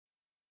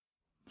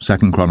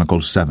2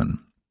 Chronicles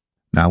 7.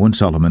 Now when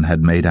Solomon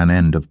had made an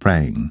end of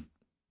praying,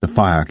 the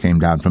fire came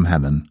down from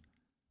heaven,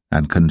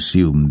 and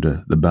consumed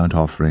the burnt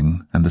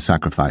offering and the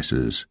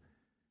sacrifices,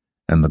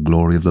 and the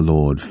glory of the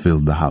Lord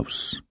filled the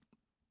house.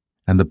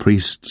 And the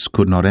priests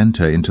could not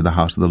enter into the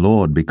house of the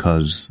Lord,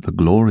 because the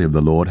glory of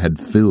the Lord had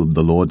filled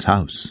the Lord's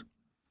house.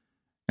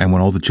 And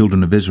when all the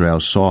children of Israel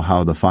saw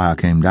how the fire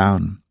came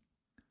down,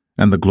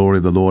 and the glory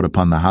of the Lord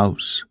upon the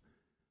house,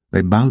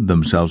 they bowed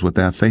themselves with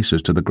their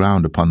faces to the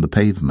ground upon the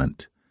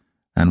pavement,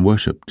 and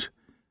worshipped,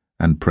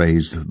 and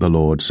praised the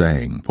Lord,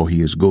 saying, For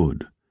he is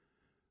good,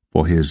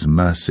 for his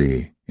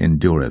mercy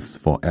endureth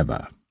for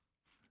ever.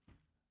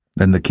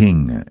 Then the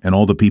king and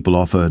all the people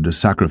offered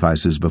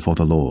sacrifices before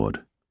the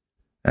Lord.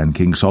 And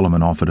King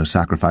Solomon offered a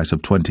sacrifice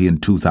of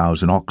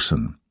 22,000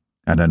 oxen,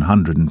 and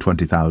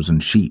 120,000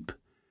 sheep.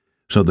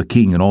 So the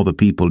king and all the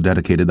people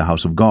dedicated the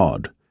house of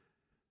God.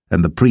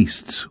 And the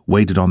priests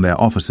waited on their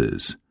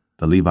offices,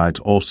 the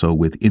Levites also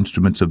with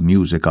instruments of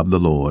music of the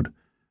Lord,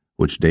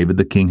 which David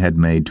the king had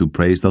made to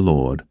praise the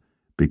Lord,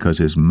 because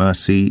his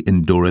mercy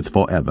endureth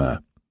for ever,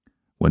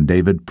 when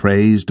David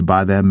praised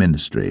by their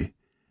ministry,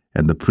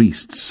 and the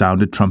priests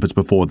sounded trumpets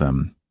before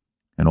them,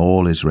 and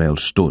all Israel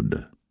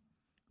stood.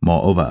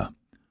 Moreover,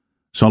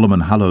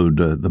 Solomon hallowed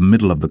the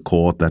middle of the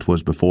court that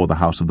was before the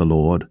house of the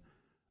Lord,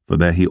 for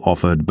there he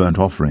offered burnt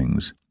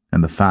offerings,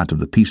 and the fat of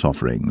the peace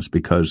offerings,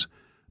 because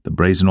the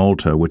brazen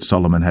altar which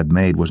Solomon had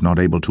made was not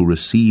able to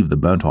receive the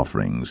burnt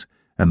offerings,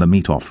 and the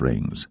meat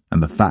offerings,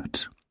 and the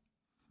fat.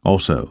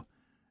 Also,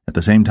 at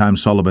the same time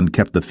Solomon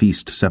kept the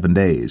feast 7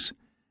 days,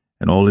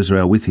 and all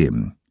Israel with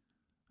him,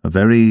 a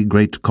very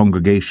great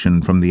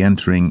congregation from the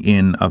entering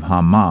in of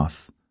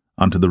Hamath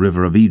unto the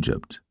river of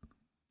Egypt.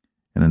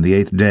 And in the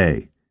 8th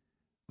day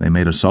they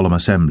made a solemn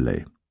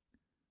assembly,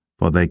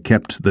 for they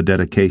kept the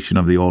dedication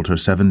of the altar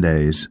 7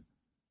 days,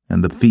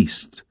 and the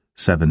feast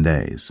 7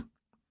 days.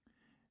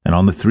 And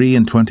on the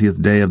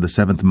 23rd day of the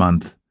 7th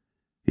month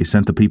he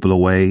sent the people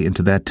away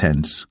into their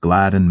tents,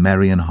 glad and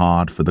merry in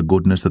heart, for the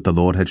goodness that the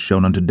Lord had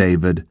shown unto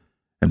David,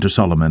 and to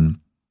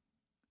Solomon,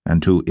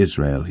 and to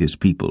Israel his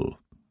people.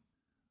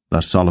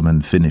 Thus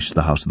Solomon finished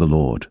the house of the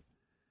Lord,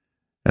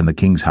 and the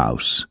king's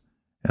house,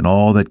 and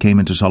all that came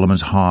into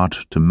Solomon's heart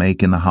to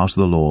make in the house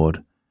of the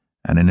Lord,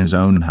 and in his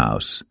own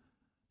house,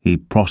 he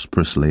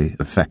prosperously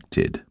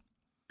effected.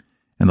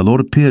 And the Lord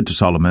appeared to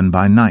Solomon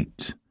by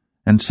night,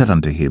 and said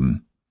unto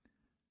him,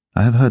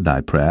 I have heard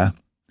thy prayer,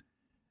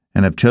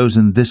 and have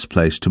chosen this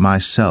place to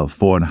myself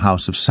for an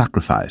house of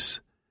sacrifice.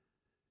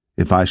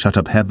 If I shut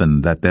up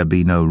heaven that there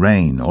be no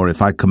rain, or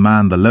if I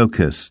command the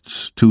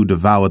locusts to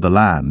devour the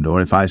land, or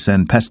if I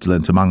send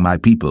pestilence among my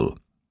people,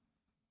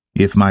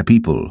 if my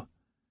people,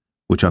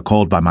 which are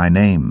called by my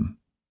name,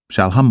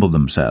 shall humble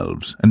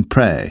themselves, and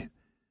pray,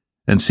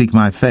 and seek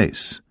my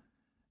face,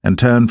 and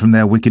turn from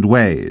their wicked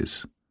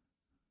ways,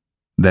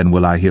 then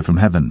will I hear from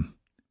heaven,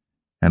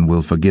 and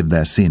will forgive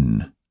their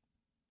sin,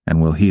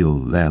 and will heal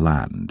their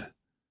land.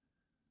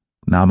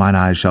 Now mine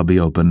eyes shall be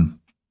open,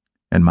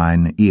 and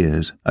mine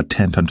ears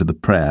attent unto the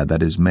prayer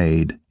that is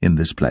made in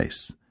this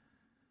place.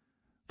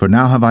 For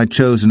now have I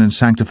chosen and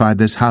sanctified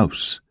this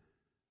house,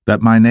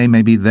 that my name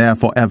may be there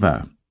for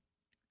ever,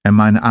 and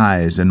mine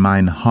eyes and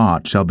mine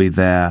heart shall be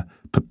there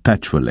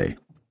perpetually.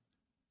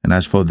 And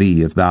as for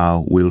thee, if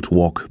thou wilt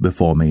walk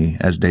before me,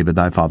 as David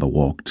thy father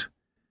walked,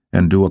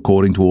 and do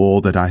according to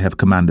all that I have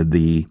commanded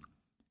thee,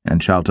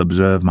 and shalt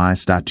observe my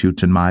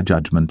statutes and my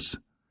judgments,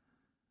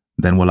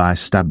 then will I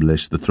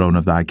establish the throne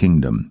of thy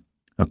kingdom,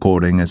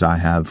 according as I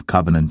have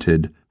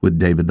covenanted with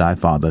David thy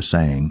father,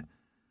 saying,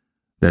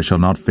 There shall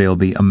not fail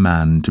thee a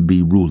man to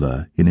be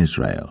ruler in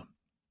Israel.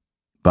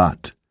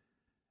 But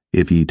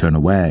if ye turn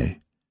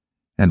away,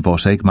 and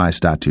forsake my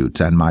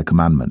statutes and my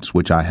commandments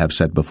which I have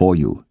set before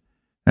you,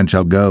 and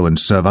shall go and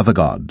serve other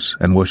gods,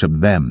 and worship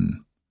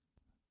them,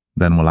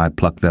 then will I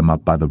pluck them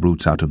up by the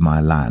roots out of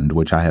my land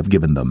which I have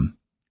given them,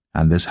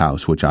 and this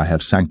house which I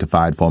have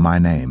sanctified for my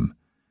name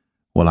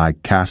will I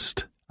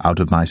cast out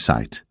of my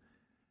sight,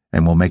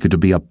 and will make it to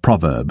be a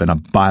proverb and a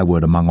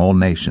byword among all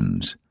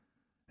nations.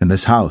 And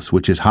this house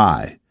which is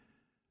high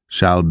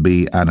shall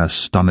be an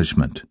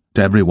astonishment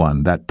to every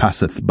one that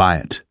passeth by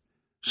it,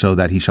 so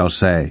that he shall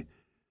say,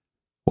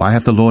 Why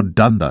hath the Lord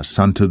done thus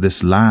unto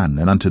this land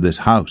and unto this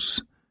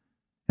house?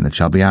 And it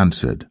shall be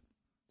answered,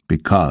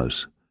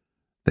 Because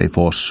they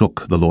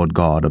forsook the Lord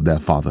God of their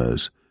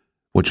fathers,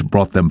 which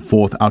brought them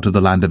forth out of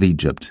the land of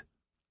Egypt,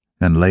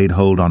 and laid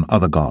hold on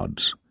other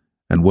gods,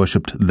 and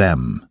worshipped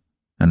them,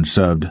 and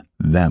served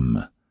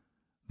them.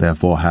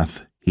 Therefore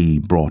hath he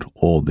brought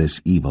all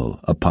this evil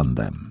upon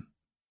them.